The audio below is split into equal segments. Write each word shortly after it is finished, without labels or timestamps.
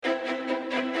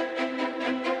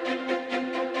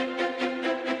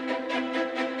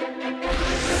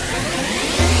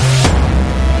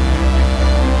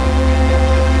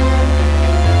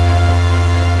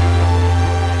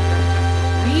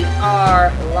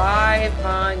live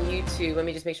on YouTube. Let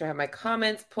me just make sure I have my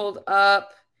comments pulled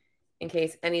up in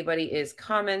case anybody is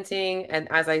commenting. And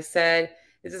as I said,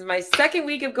 this is my second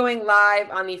week of going live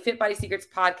on the Fit Body Secrets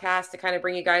podcast to kind of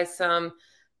bring you guys some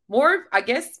more, I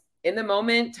guess, in the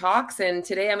moment talks. And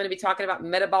today I'm going to be talking about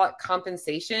metabolic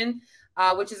compensation,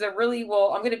 which is a really,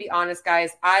 well, I'm going to be honest,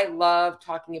 guys. I love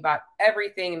talking about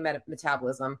everything in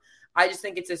metabolism. I just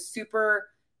think it's a super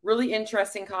really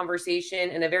interesting conversation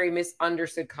and a very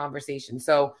misunderstood conversation.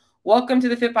 So welcome to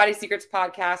the Fit Body Secrets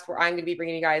podcast, where I'm going to be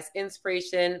bringing you guys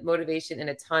inspiration, motivation, and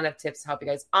a ton of tips to help you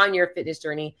guys on your fitness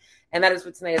journey. And that is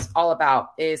what tonight is all about,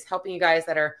 is helping you guys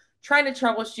that are trying to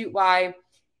troubleshoot why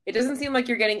it doesn't seem like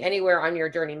you're getting anywhere on your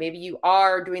journey. Maybe you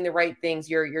are doing the right things.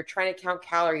 You're trying to count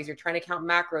calories. You're trying to count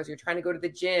macros. You're trying to go to the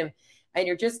gym, and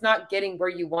you're just not getting where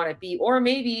you want to be. Or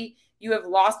maybe you have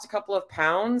lost a couple of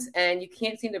pounds and you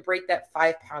can't seem to break that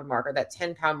 5-pound mark or that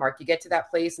 10-pound mark. You get to that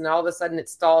place and all of a sudden it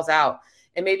stalls out.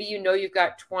 And maybe you know you've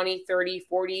got 20, 30,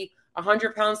 40,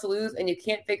 100 pounds to lose, and you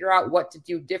can't figure out what to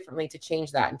do differently to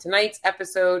change that. And tonight's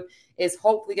episode is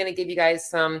hopefully going to give you guys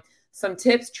some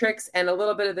tips, tricks, and a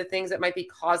little bit of the things that might be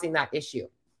causing that issue.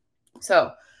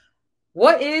 So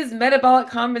what is metabolic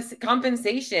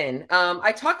compensation?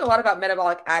 I talk a lot about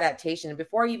metabolic adaptation. And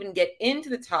before I even get into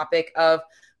the topic of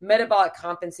metabolic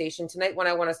compensation tonight, what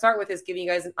I want to start with is giving you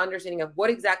guys an understanding of what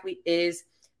exactly is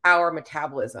our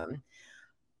metabolism.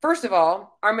 First of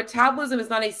all, our metabolism is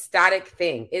not a static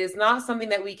thing. It is not something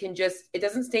that we can it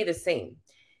doesn't stay the same.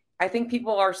 I think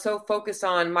people are so focused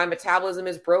on my metabolism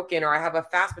is broken, or I have a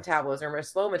fast metabolism or a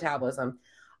slow metabolism.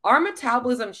 Our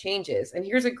metabolism changes. And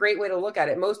here's a great way to look at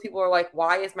it. Most people are like,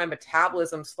 why is my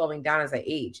metabolism slowing down as I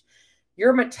age?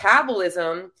 Your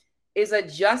metabolism is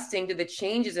adjusting to the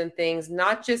changes in things,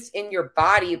 not just in your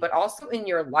body, but also in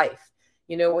your life.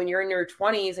 You know, when you're in your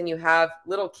 20s and you have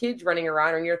little kids running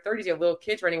around, or in your 30s, you have little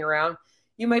kids running around,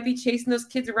 you might be chasing those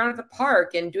kids around at the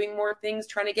park and doing more things,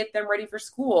 trying to get them ready for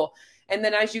school. And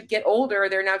then as you get older,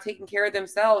 they're now taking care of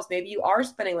themselves. Maybe you are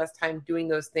spending less time doing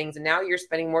those things, and now you're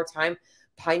spending more time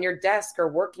behind your desk or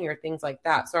working or things like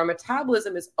that. So our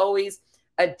metabolism is always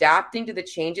adapting to the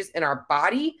changes in our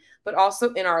body, but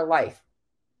also in our life.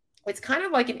 It's kind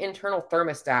of like an internal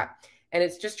thermostat, and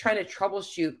it's just trying to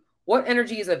troubleshoot what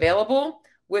energy is available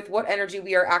with what energy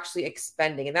we are actually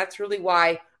expending. And that's really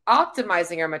why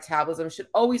optimizing our metabolism should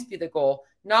always be the goal,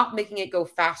 not making it go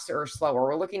faster or slower.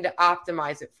 We're looking to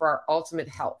optimize it for our ultimate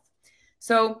health.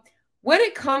 So when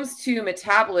it comes to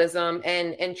metabolism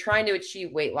and trying to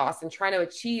achieve weight loss and trying to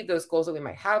achieve those goals that we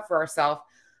might have for ourselves,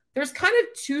 there's kind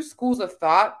of two schools of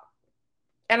thought.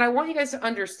 And I want you guys to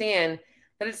understand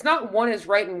that it's not one is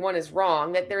right and one is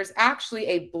wrong, that there's actually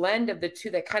a blend of the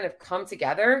two that kind of come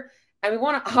together. And we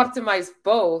want to optimize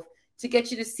both to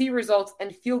get you to see results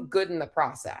and feel good in the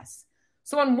process.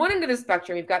 So on one end of the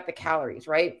spectrum, you've got the calories,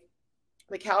 right?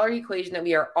 The calorie equation that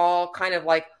we are all kind of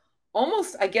like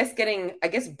almost, getting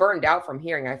burned out from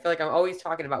hearing. I feel like I'm always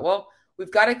talking about, well, we've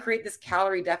got to create this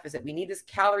calorie deficit. We need this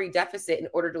calorie deficit in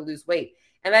order to lose weight.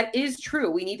 And that is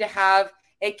true. We need to have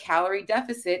a calorie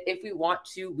deficit if we want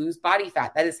to lose body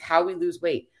fat. That is how we lose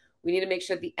weight. We need to make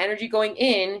sure the energy going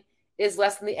in is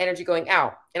less than the energy going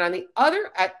out. And on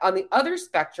the other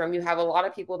spectrum, you have a lot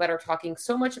of people that are talking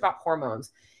so much about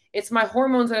hormones. It's my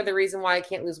hormones that are the reason why I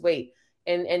can't lose weight.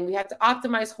 And we have to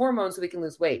optimize hormones so we can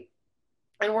lose weight.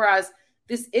 And whereas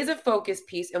this is a focus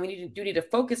piece and we need to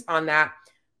focus on that,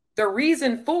 the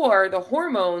reason for the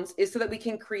hormones is so that we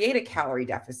can create a calorie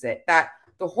deficit, that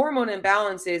the hormone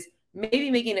imbalance is maybe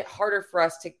making it harder for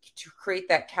us to create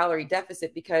that calorie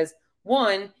deficit because,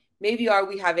 one, maybe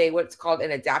we have what's called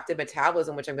an adaptive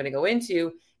metabolism, which I'm going to go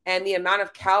into, and the amount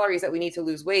of calories that we need to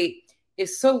lose weight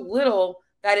is so little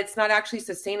that it's not actually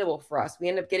sustainable for us. We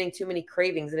end up getting too many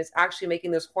cravings, and it's actually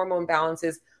making those hormone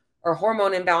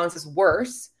imbalances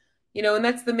worse, and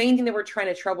that's the main thing that we're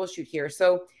trying to troubleshoot here.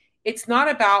 So it's not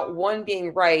about one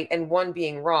being right and one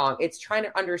being wrong. It's trying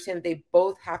to understand that they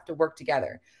both have to work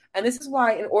together. And this is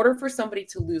why in order for somebody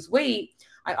to lose weight,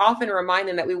 I often remind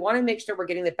them that we want to make sure we're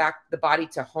getting the body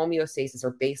to homeostasis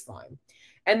or baseline.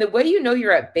 And the way you know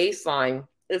you're at baseline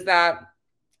is that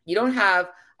you don't have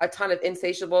a ton of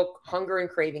insatiable hunger and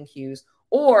craving cues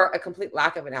or a complete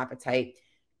lack of an appetite.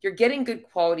 You're getting good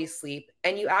quality sleep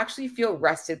and you actually feel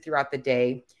rested throughout the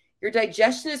day. Your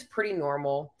digestion is pretty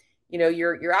normal.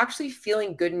 You're actually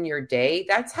feeling good in your day.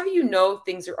 That's how you know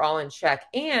things are all in check.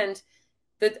 And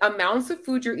the amounts of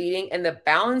food you're eating and the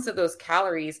balance of those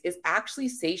calories is actually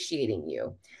satiating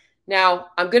you. Now,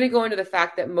 I'm going to go into the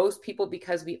fact that most people,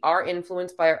 because we are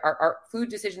influenced by our food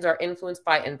decisions are influenced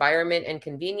by environment and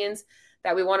convenience,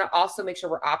 that we want to also make sure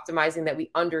we're optimizing, that we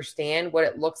understand what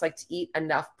it looks like to eat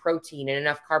enough protein and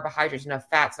enough carbohydrates, enough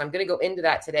fats. And I'm going to go into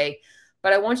that today.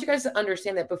 But I want you guys to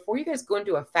understand that before you guys go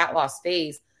into a fat loss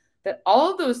phase, that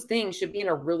all of those things should be in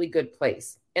a really good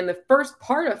place. And the first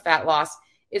part of fat loss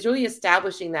is really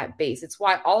establishing that base. It's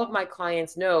why all of my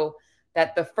clients know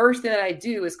that the first thing that I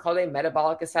do is called a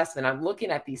metabolic assessment. I'm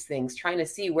looking at these things, trying to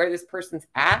see where this person's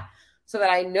at so that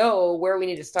I know where we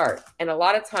need to start. And a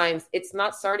lot of times it's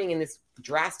not starting in this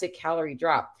drastic calorie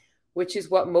drop, which is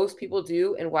what most people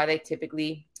do and why they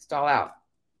typically stall out.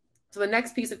 So the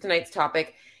next piece of tonight's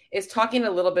topic is talking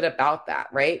a little bit about that,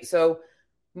 right? So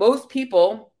most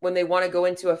people, when they want to go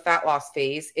into a fat loss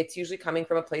phase, it's usually coming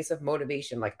from a place of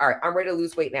motivation. Like, all right, I'm ready to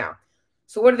lose weight now.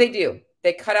 So what do?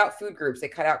 They cut out food groups. They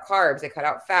cut out carbs. They cut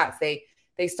out fats.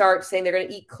 They start saying they're going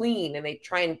to eat clean, and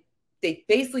they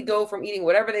basically go from eating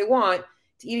whatever they want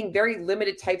to eating very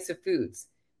limited types of foods.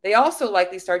 They also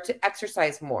likely start to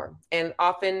exercise more. And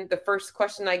often the first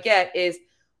question I get is,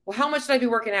 well, how much should I be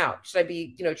working out? Should I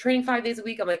be, training 5 days a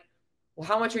week? I'm like, well,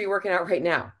 how much are you working out right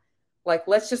now? Like,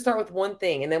 let's just start with one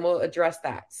thing and then we'll address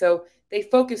that. So they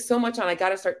focus so much on, I got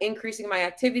to start increasing my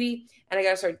activity and I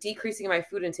got to start decreasing my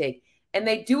food intake. And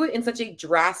they do it in such a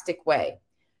drastic way.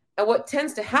 And what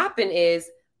tends to happen is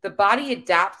the body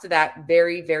adapts to that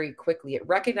very, very quickly. It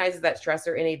recognizes that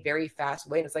stressor in a very fast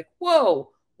way. And it's like,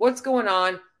 whoa, what's going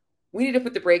on? We need to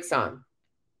put the brakes on.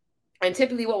 And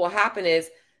typically what will happen is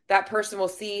that person will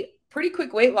see pretty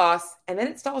quick weight loss and then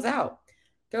it stalls out.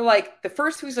 They're like, the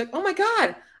first week's like, oh my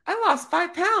God, I lost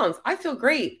 5 pounds. I feel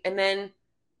great. And then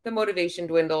the motivation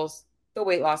dwindles, the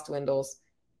weight loss dwindles.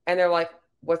 And they're like,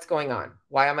 what's going on?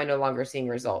 Why am I no longer seeing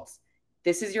results?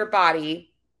 This is your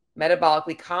body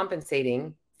metabolically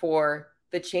compensating for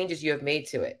the changes you have made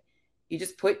to it. You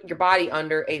just put your body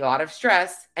under a lot of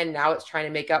stress, and now it's trying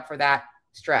to make up for that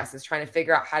stress. It's trying to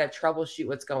figure out how to troubleshoot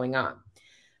what's going on.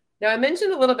 Now, I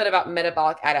mentioned a little bit about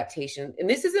metabolic adaptation, and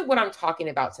this isn't what I'm talking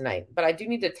about tonight, but I do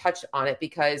need to touch on it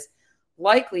because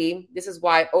likely this is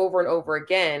why over and over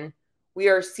again, we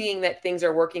are seeing that things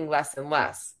are working less and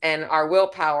less, and our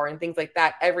willpower and things like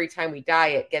that every time we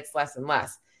diet gets less and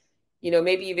less.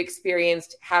 Maybe you've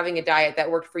experienced having a diet that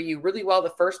worked for you really well the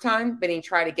first time, but then you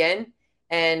try it again.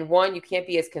 And one, you can't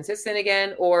be as consistent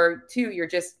again, or two, you're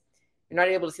not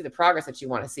able to see the progress that you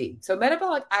want to see. So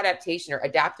metabolic adaptation or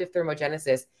adaptive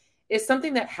thermogenesis is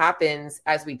something that happens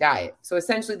as we diet. So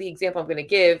essentially the example I'm going to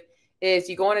give is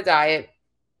you go on a diet,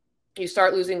 you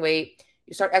start losing weight,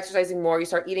 you start exercising more, you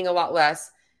start eating a lot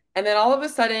less. And then all of a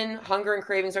sudden hunger and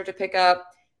cravings start to pick up,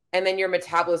 and then your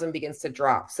metabolism begins to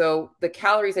drop. So the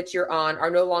calories that you're on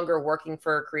are no longer working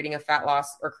for creating fat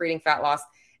loss,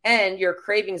 and your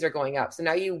cravings are going up. So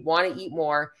now you want to eat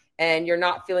more and you're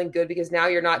not feeling good because now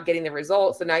you're not getting the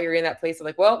results. So now you're in that place of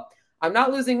like, well, I'm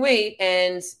not losing weight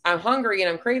and I'm hungry and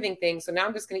I'm craving things. So now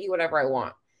I'm just going to eat whatever I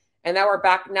want. And now we're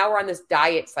back. Now we're on this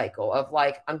diet cycle of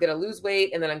like, I'm going to lose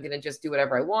weight and then I'm going to just do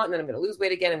whatever I want. And then I'm going to lose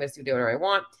weight again. I'm going to do whatever I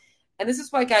want. And this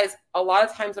is why, guys, a lot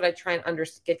of times what I try and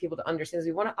get people to understand is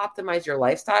we want to optimize your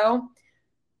lifestyle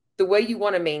the way you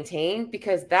want to maintain,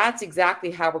 because that's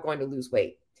exactly how we're going to lose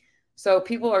weight. So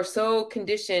people are so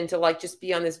conditioned to like just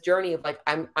be on this journey of like,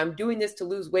 I'm doing this to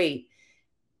lose weight.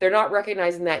 They're not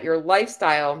recognizing that your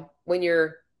lifestyle when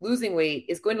you're losing weight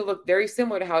is going to look very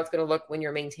similar to how it's going to look when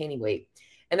you're maintaining weight.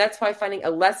 And that's why finding a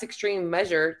less extreme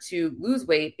measure to lose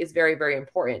weight is very, very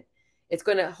important. It's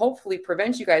going to hopefully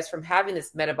prevent you guys from having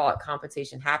this metabolic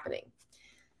compensation happening.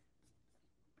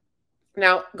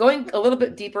 Now, going a little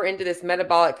bit deeper into this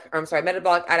metabolic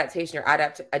adaptation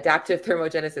or adaptive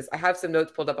thermogenesis, I have some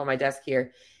notes pulled up on my desk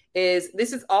here.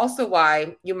 This is also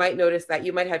why you might notice that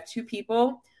you might have two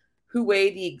people who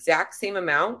weigh the exact same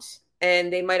amount,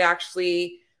 and they might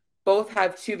actually both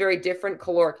have two very different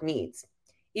caloric needs,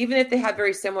 even if they have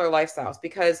very similar lifestyles,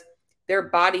 because their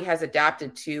body has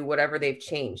adapted to whatever they've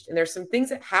changed. And there's some things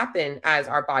that happen as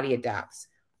our body adapts.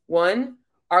 One,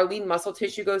 our lean muscle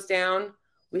tissue goes down.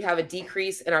 We have a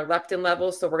decrease in our leptin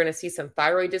levels. So we're going to see some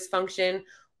thyroid dysfunction.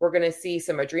 We're going to see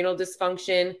some adrenal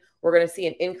dysfunction. We're going to see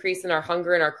an increase in our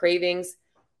hunger and our cravings.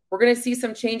 We're going to see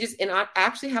some changes in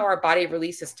actually how our body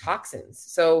releases toxins.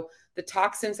 So the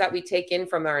toxins that we take in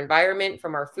from our environment,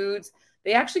 from our foods,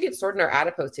 they actually get stored in our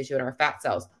adipose tissue and our fat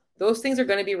cells. Those things are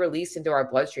going to be released into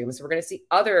our bloodstream. So we're going to see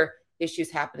other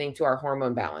issues happening to our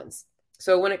hormone balance.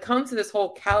 So when it comes to this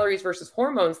whole calories versus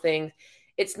hormones thing,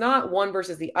 it's not one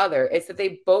versus the other. It's that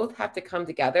they both have to come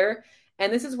together.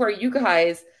 And this is where you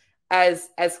guys as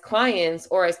clients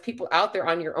or as people out there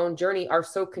on your own journey are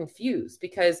so confused,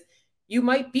 because you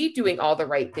might be doing all the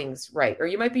right things right, or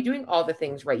you might be doing all the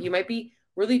things right. You might be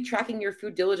really tracking your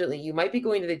food diligently. You might be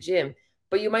going to the gym,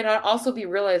 but you might not also be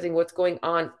realizing what's going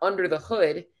on under the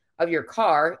hood of your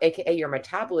car, aka your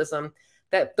metabolism,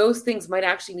 that those things might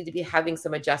actually need to be having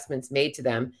some adjustments made to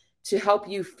them to help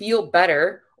you feel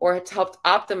better or to help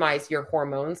optimize your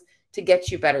hormones to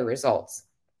get you better results.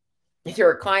 If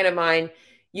you're a client of mine,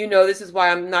 you know this is why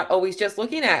I'm not always just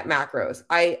looking at macros.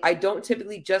 I don't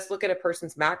typically just look at a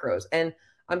person's macros. And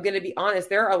I'm going to be honest,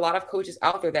 there are a lot of coaches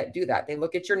out there that do that. They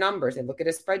look at your numbers, they look at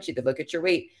a spreadsheet, they look at your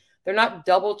weight. They're not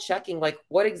double checking, like,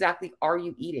 what exactly are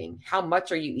you eating? How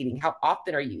much are you eating? How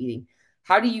often are you eating?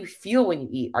 How do you feel when you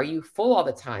eat? Are you full all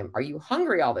the time? Are you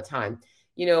hungry all the time?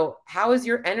 You know, how is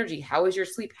your energy? How is your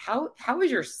sleep? How is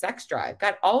your sex drive?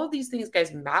 God, all of these things,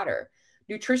 guys, matter.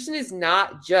 Nutrition is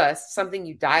not just something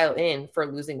you dial in for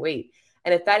losing weight.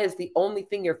 And if that is the only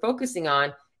thing you're focusing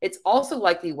on, it's also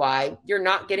likely why you're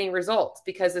not getting results,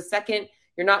 because the second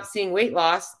you're not seeing weight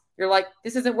loss, you're like,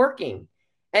 this isn't working.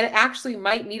 And it actually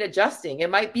might need adjusting. It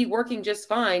might be working just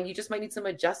fine. You just might need some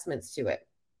adjustments to it.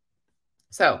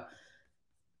 So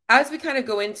as we kind of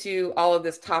go into all of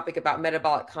this topic about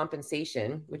metabolic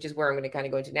compensation, which is where I'm going to kind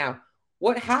of go into now,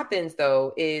 what happens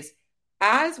though is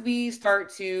as we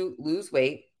start to lose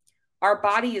weight, our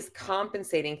body is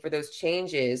compensating for those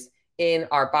changes in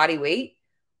our body weight,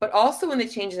 but also in the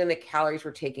changes in the calories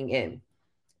we're taking in.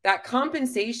 That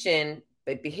compensation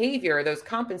behavior, those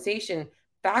compensation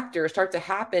factors start to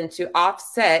happen to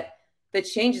offset the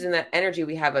changes in that energy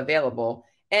we have available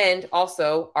and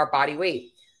also our body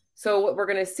weight. So what we're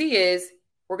going to see is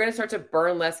we're going to start to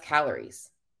burn less calories.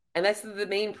 And that's the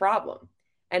main problem.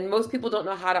 And most people don't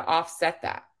know how to offset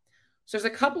that. So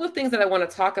there's a couple of things that I want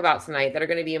to talk about tonight that are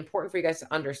going to be important for you guys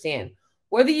to understand.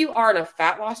 Whether you are on a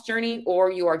fat loss journey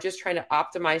or you are just trying to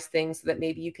optimize things so that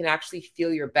maybe you can actually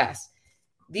feel your best.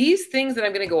 These things that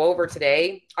I'm going to go over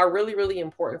today are really, really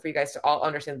important for you guys to all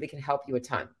understand that they can help you a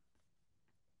ton.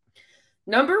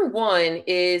 Number one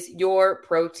is your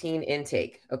protein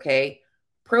intake, okay?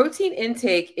 Protein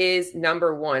intake is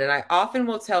number one. And I often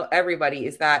will tell everybody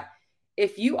is that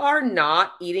if you are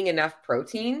not eating enough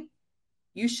protein,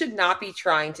 you should not be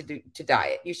trying to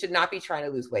diet. You should not be trying to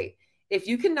lose weight. If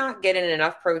you cannot get in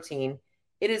enough protein,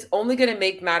 it is only going to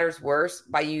make matters worse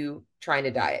by you trying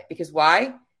to diet. Because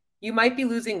why? You might be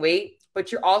losing weight,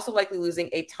 but you're also likely losing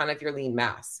a ton of your lean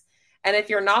mass. And if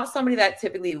you're not somebody that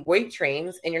typically weight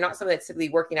trains and you're not somebody that's typically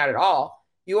working out at all,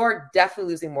 you are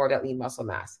definitely losing more of that lean muscle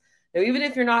mass. Now, even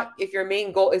if if your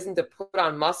main goal isn't to put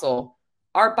on muscle,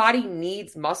 our body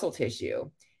needs muscle tissue.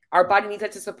 Our body needs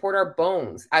that to support our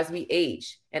bones as we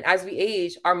age. And as we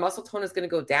age, our muscle tone is going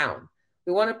to go down.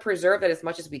 We want to preserve that as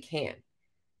much as we can.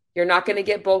 You're not going to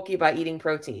get bulky by eating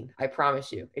protein. I promise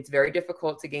you. It's very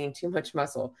difficult to gain too much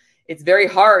muscle. It's very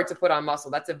hard to put on muscle.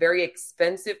 That's a very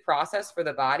expensive process for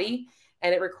the body.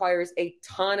 And it requires a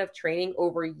ton of training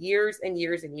over years and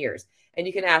years and years. And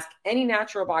you can ask any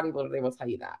natural bodybuilder, they will tell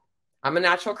you that. I'm a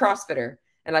natural CrossFitter.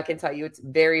 And I can tell you it's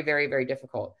very, very, very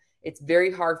difficult. It's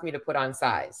very hard for me to put on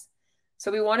size.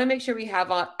 So we want to make sure we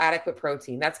have adequate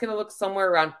protein. That's going to look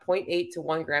somewhere around 0.8 to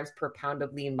 1 grams per pound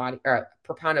of lean body or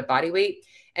per pound of body weight.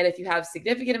 And if you have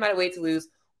significant amount of weight to lose,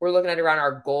 we're looking at around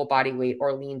our goal body weight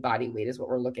or lean body weight is what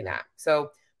we're looking at.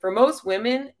 So for most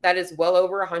women, that is well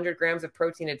over 100 grams of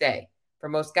protein a day. For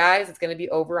most guys, it's going to be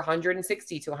over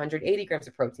 160 to 180 grams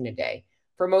of protein a day.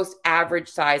 For most average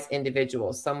size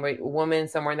individuals, a woman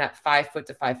somewhere in that 5 foot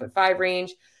to 5'5"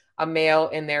 range, a male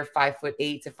in their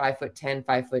 5'8" to 5'10",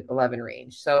 5'11"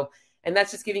 range. So, and that's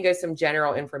just giving you guys some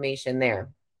general information there.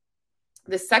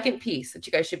 The second piece that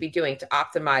you guys should be doing to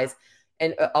optimize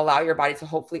and allow your body to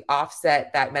hopefully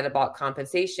offset that metabolic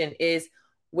compensation is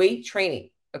weight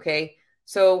training. Okay.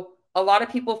 So a lot of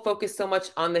people focus so much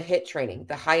on the HIIT training,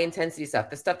 the high intensity stuff,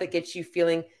 the stuff that gets you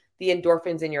feeling the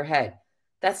endorphins in your head.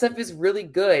 That stuff is really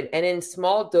good. And in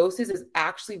small doses is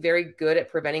actually very good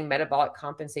at preventing metabolic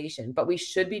compensation, but we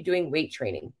should be doing weight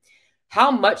training.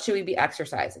 How much should we be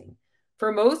exercising?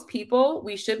 For most people,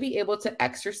 we should be able to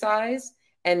exercise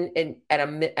and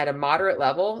at a moderate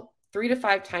level 3 to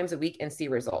 5 times a week and see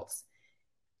results.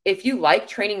 If you like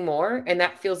training more and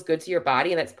that feels good to your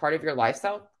body and that's part of your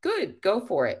lifestyle, good, go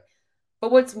for it.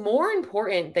 But what's more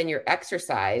important than your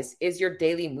exercise is your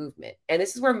daily movement. And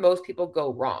this is where most people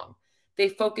go wrong. They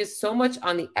focus so much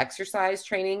on the exercise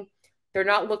training. They're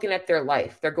not looking at their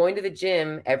life. They're going to the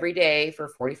gym every day for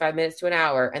 45 minutes to an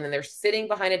hour, and then they're sitting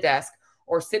behind a desk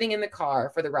or sitting in the car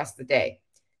for the rest of the day.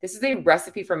 This is a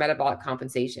recipe for metabolic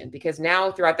compensation because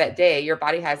now throughout that day, your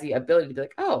body has the ability to be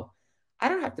like, oh, I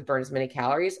don't have to burn as many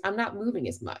calories. I'm not moving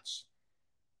as much.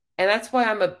 And that's why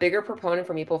I'm a bigger proponent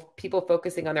for people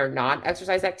focusing on their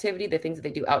non-exercise activity, the things that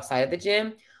they do outside of the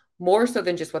gym, more so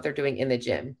than just what they're doing in the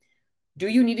gym. Do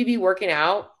you need to be working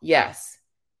out? Yes.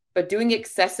 But doing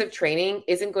excessive training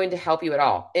isn't going to help you at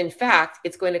all. In fact,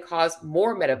 it's going to cause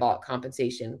more metabolic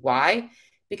compensation. Why?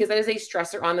 Because that is a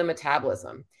stressor on the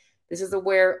metabolism. This is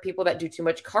where people that do too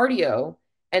much cardio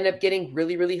end up getting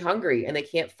really, really hungry and they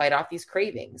can't fight off these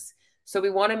cravings. So we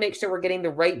want to make sure we're getting the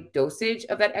right dosage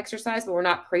of that exercise, but we're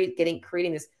not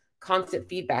creating this constant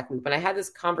feedback loop. And I had this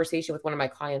conversation with one of my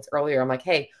clients earlier. I'm like,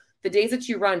 hey, the days that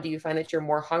you run, do you find that you're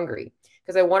more hungry?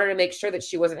 Because I wanted to make sure that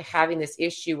she wasn't having this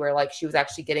issue where like she was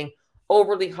actually getting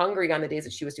overly hungry on the days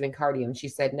that she was doing cardio. And she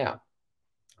said no.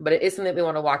 But it is something that we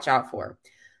want to watch out for.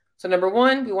 So number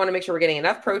one, we want to make sure we're getting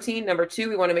enough protein. Number two,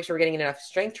 we want to make sure we're getting enough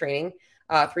strength training.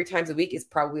 3 times a week is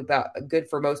probably about good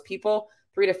for most people.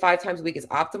 3 to 5 times a week is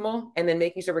optimal. And then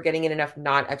making sure we're getting in enough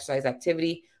non-exercise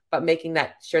activity, but making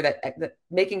sure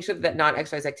that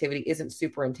non-exercise activity isn't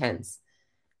super intense.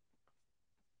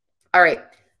 All right.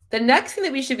 The next thing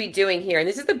that we should be doing here, and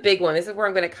this is the big one, this is where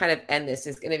I'm going to kind of end this,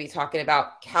 is going to be talking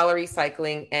about calorie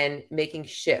cycling and making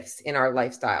shifts in our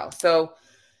lifestyle. So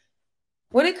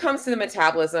when it comes to the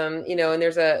metabolism, and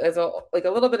there's a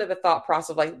little bit of a thought process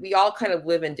of like, we all kind of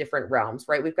live in different realms,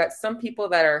 right? We've got some people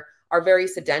that are very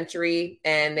sedentary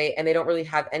and they don't really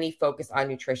have any focus on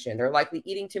nutrition. They're likely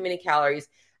eating too many calories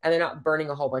and they're not burning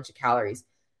a whole bunch of calories.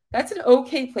 That's an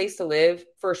okay place to live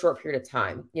for a short period of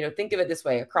time. Think of it this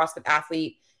way. A CrossFit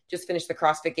athlete just finished the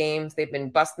CrossFit Games. They've been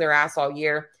busting their ass all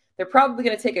year. They're probably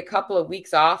going to take a couple of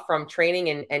weeks off from training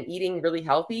and eating really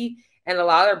healthy and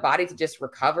allow their body to just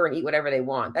recover and eat whatever they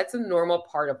want. That's a normal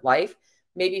part of life.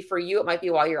 Maybe for you, it might be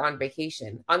while you're on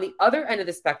vacation. On the other end of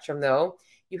the spectrum, though,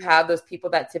 you have those people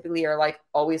that typically are like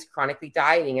always chronically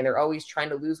dieting and they're always trying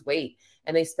to lose weight.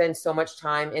 And they spend so much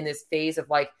time in this phase of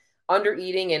like under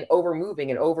eating and over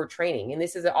moving and overtraining. And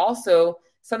this is also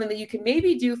something that you can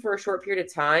maybe do for a short period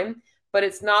of time, but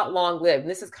it's not long lived. And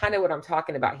this is kind of what I'm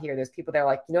talking about here. There's people that are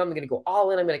like, I'm going to go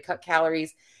all in. I'm going to cut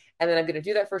calories. And then I'm going to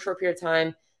do that for a short period of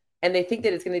time. And they think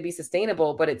that it's going to be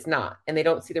sustainable, but it's not. And they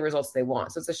don't see the results they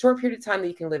want. So it's a short period of time that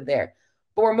you can live there.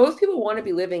 But where most people want to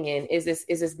be living in is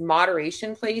this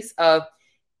moderation place of,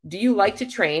 do you like to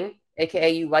train?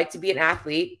 AKA you like to be an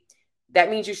athlete.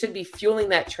 That means you should be fueling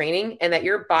that training and that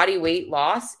your body weight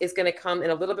loss is going to come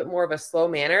in a little bit more of a slow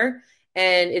manner.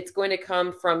 And it's going to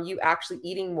come from you actually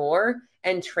eating more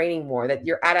and training more, that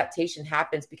your adaptation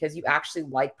happens because you actually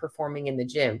like performing in the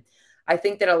gym. I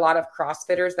think that a lot of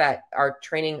CrossFitters that are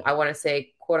training, I want to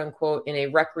say, quote unquote, in a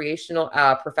recreational,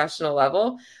 professional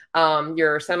level,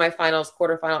 your semifinals,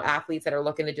 quarterfinal athletes that are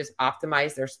looking to just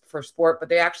optimize for sport, but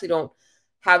they actually don't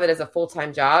have it as a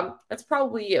full-time job. That's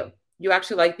probably you. You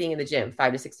actually like being in the gym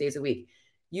 5 to 6 days a week.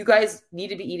 You guys need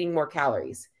to be eating more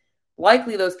calories.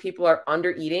 Likely those people are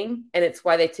under eating, and it's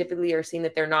why they typically are seeing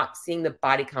that they're not seeing the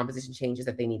body composition changes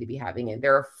that they need to be having. And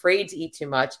they're afraid to eat too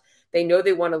much. They know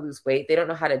they want to lose weight. They don't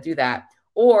know how to do that.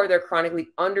 Or they're chronically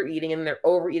under eating and they're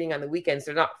overeating on the weekends.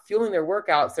 They're not fueling their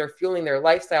workouts. They're fueling their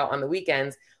lifestyle on the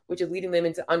weekends, which is leading them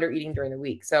into under eating during the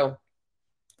week. So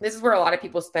this is where a lot of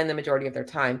people spend the majority of their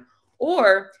time.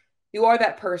 Or you are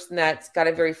that person that's got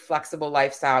a very flexible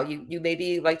lifestyle. You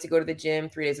maybe like to go to the gym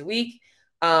 3 days a week.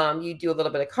 You do a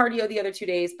little bit of cardio the other 2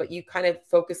 days, but you kind of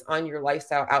focus on your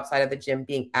lifestyle outside of the gym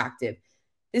being active.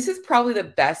 This is probably the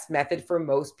best method for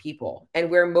most people and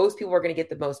where most people are going to get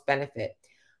the most benefit.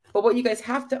 But what you guys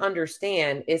have to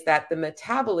understand is that the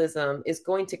metabolism is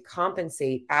going to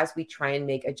compensate as we try and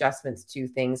make adjustments to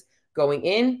things going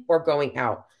in or going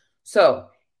out. So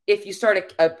if you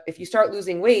start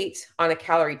losing weight on a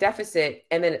calorie deficit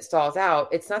and then it stalls out,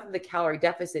 it's not that the calorie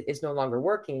deficit is no longer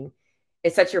working.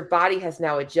 It's that your body has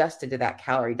now adjusted to that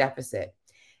calorie deficit.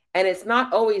 And it's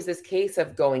not always this case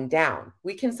of going down.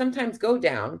 We can sometimes go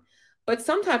down, but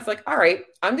sometimes like, all right,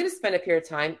 I'm going to spend a period of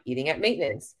time eating at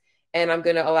maintenance and I'm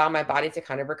going to allow my body to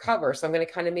kind of recover. So I'm going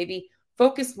to kind of maybe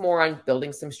focus more on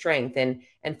building some strength and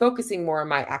focusing more on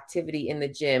my activity in the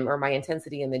gym or my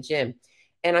intensity in the gym.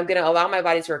 And I'm going to allow my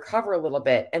body to recover a little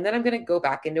bit. And then I'm going to go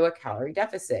back into a calorie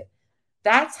deficit.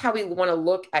 That's how we want to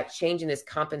look at changing this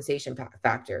compensation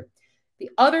factor. The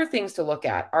other things to look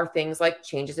at are things like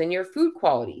changes in your food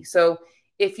quality. So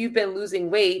if you've been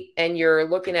losing weight and you're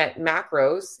looking at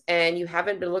macros and you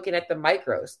haven't been looking at the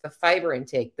micros, the fiber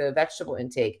intake, the vegetable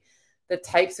intake, the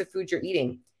types of food you're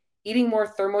eating more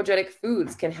thermogenic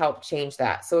foods can help change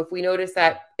that. So if we notice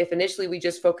that if initially we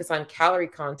just focus on calorie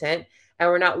content and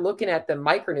we're not looking at the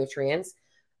micronutrients,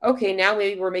 okay, now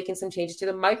maybe we're making some changes to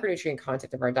the micronutrient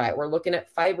content of our diet. We're looking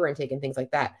at fiber intake and things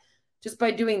like that. Just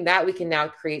by doing that, we can now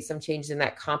create some changes in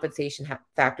that compensation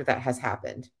factor that has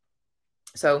happened.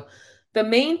 So the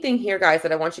main thing here, guys,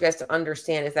 that I want you guys to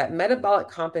understand is that metabolic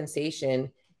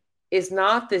compensation is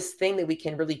not this thing that we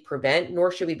can really prevent,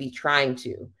 nor should we be trying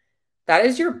to. That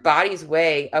is your body's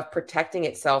way of protecting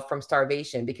itself from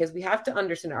starvation, because we have to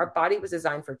understand our body was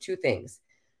designed for two things: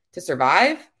 to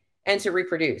survive and to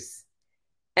reproduce.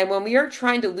 And when we are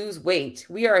trying to lose weight,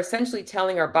 we are essentially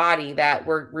telling our body that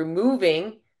we're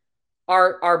removing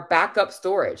our backup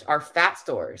storage, our fat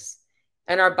stores,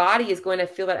 and our body is going to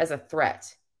feel that as a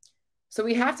threat. So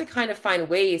we have to kind of find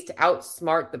ways to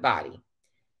outsmart the body.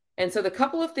 And so the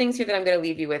couple of things here that I'm going to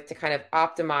leave you with to kind of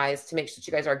optimize to make sure that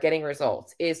you guys are getting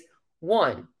results is,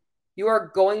 one, you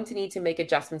are going to need to make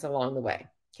adjustments along the way.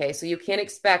 Okay. So you can't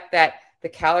expect that the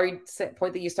calorie set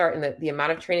point that you start and the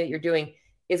amount of training that you're doing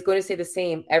is going to stay the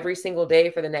same every single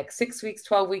day for the next 6 weeks,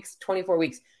 12 weeks, 24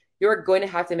 weeks. You're going to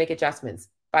have to make adjustments.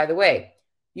 By the way,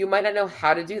 you might not know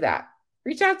how to do that.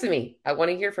 Reach out to me. I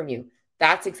want to hear from you.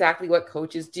 That's exactly what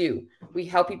coaches do. We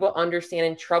help people understand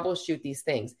and troubleshoot these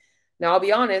things. Now, I'll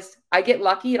be honest, I get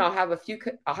lucky and I'll have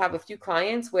a few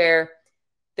clients where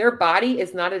their body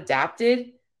is not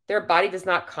adapted. Their body does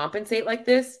not compensate like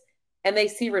this, and they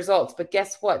see results. But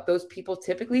guess what? Those people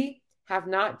typically have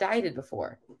not dieted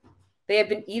before. They have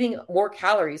been eating more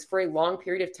calories for a long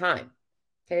period of time.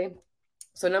 Okay.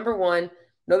 So number one,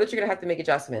 know that you're going to have to make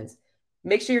adjustments.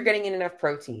 Make sure you're getting in enough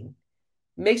protein.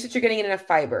 Make sure that you're getting in enough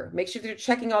fiber. Make sure that you're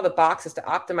checking all the boxes to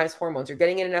optimize hormones. You're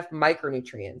getting in enough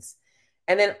micronutrients.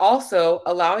 And then also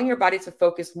allowing your body to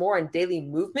focus more on daily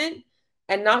movement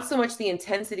and not so much the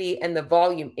intensity and the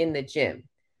volume in the gym.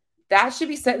 That should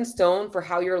be set in stone for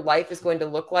how your life is going to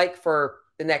look like for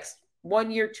the next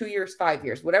 1 year, 2 years, 5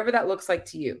 years, whatever that looks like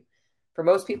to you. For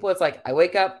most people, it's like, I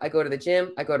wake up, I go to the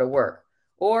gym, I go to work.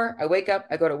 Or I wake up,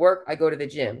 I go to work, I go to the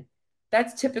gym.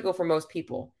 That's typical for most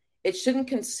people. It shouldn't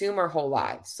consume our whole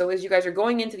lives. So as you guys are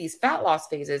going into these fat loss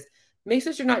phases, make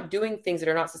sure that you're not doing things that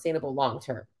are not sustainable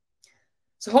long-term.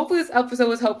 So hopefully this episode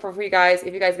was helpful for you guys.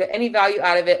 If you guys get any value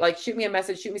out of it, like shoot me a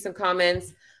message, shoot me some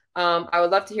comments. I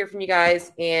would love to hear from you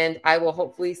guys, and I will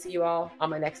hopefully see you all on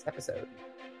my next episode.